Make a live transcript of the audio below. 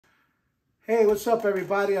Hey, what's up,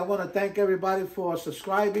 everybody? I want to thank everybody for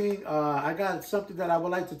subscribing. I got something that I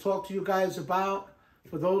would like to talk to you guys about.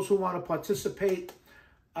 For those who want to participate,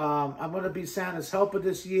 I'm going to be Santa's helper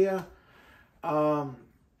this year.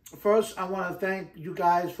 First, I want to thank you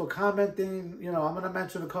guys for commenting. You know, I'm going to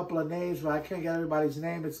mention a couple of names, but I can't get everybody's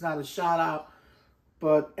name. It's not a shout out.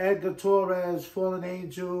 But Edgar Torres, Fallen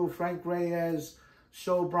Angel, Frank Reyes,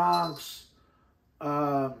 Show Bronx,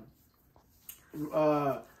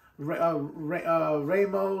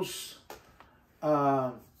 Ramos,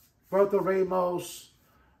 Bertha Ramos,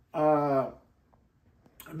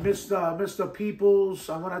 Mr. Peoples.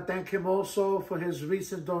 I want to thank him also for his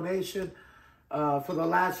recent donation for the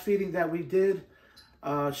last feeding that we did.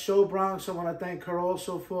 Show Bronx, I want to thank her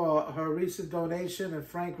also for her recent donation, and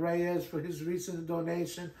Frank Reyes for his recent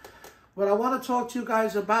donation. What I want to talk to you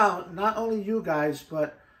guys about, not only you guys,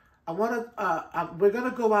 but I want to, we're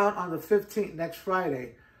going to go out on the 15th, next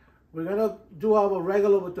Friday. We're going to do our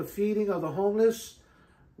regular with the feeding of the homeless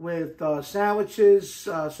with sandwiches.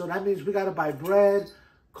 So that means we got to buy bread,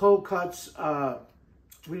 cold cuts.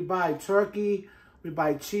 We buy turkey. We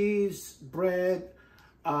buy cheese, bread,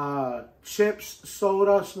 chips,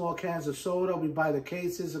 soda, small cans of soda. We buy the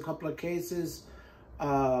cases, a couple of cases.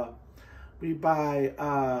 We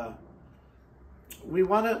buy, we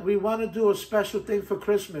want to do a special thing for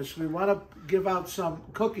Christmas. We want to give out some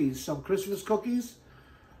cookies, some Christmas cookies.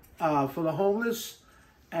 For the homeless,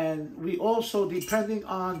 and we also, depending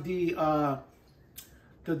on the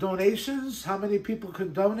donations, how many people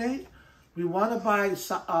can donate, we want to buy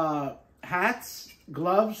hats,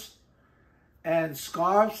 gloves, and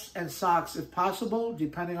scarves and socks if possible,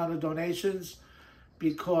 depending on the donations,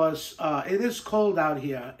 because it is cold out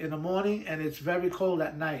here in the morning and it's very cold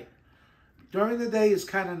at night. During the day it's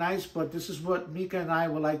kind of nice, but this is what Mika and I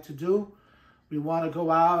would like to do. We want to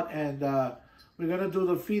go out and we're going to do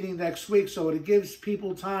the feeding next week, so it gives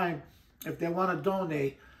people time if they want to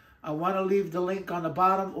donate. I want to leave the link on the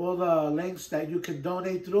bottom, all the links that you can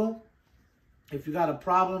donate through. If you got a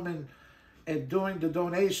problem in doing the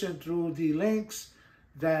donation through the links,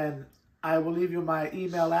 then I will leave you my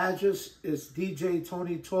email address. It's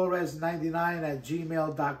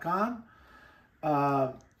djtonytorres99@gmail.com.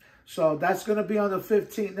 So that's going to be on the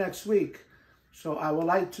 15th next week. So I would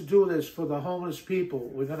like to do this for the homeless people.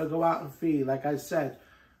 We're going to go out and feed. Like I said,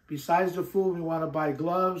 besides the food, we want to buy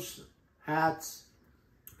gloves, hats,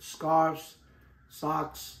 scarves,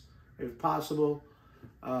 socks, if possible,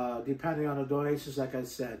 depending on the donations, like I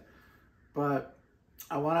said. But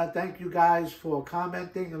I want to thank you guys for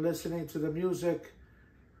commenting and listening to the music.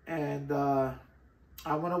 And I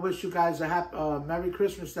want to wish you guys a happy, Merry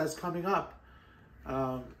Christmas that's coming up.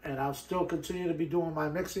 And I'll still continue to be doing my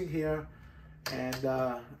mixing here. And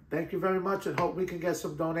thank you very much, and hope we can get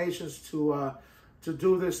some donations to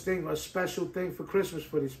do this thing, a special thing for Christmas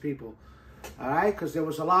for these people. All right, because there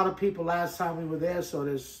was a lot of people last time we were there, so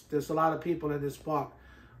there's a lot of people in this park.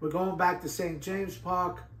 We're going back to St. James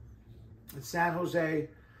Park in San Jose.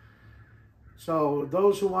 So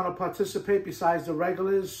those who want to participate besides the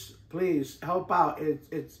regulars, please help out.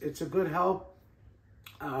 It's a good help.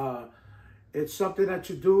 It's something that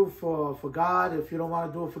you do for God. If you don't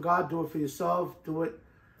want to do it for God, do it for yourself. Do it,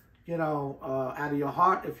 you know, out of your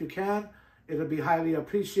heart if you can. It'll be highly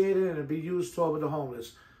appreciated, and it'll be used toward the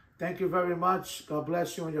homeless. Thank you very much. God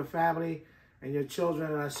bless you and your family and your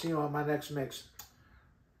children, and I'll see you on my next mix.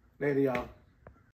 Later, y'all.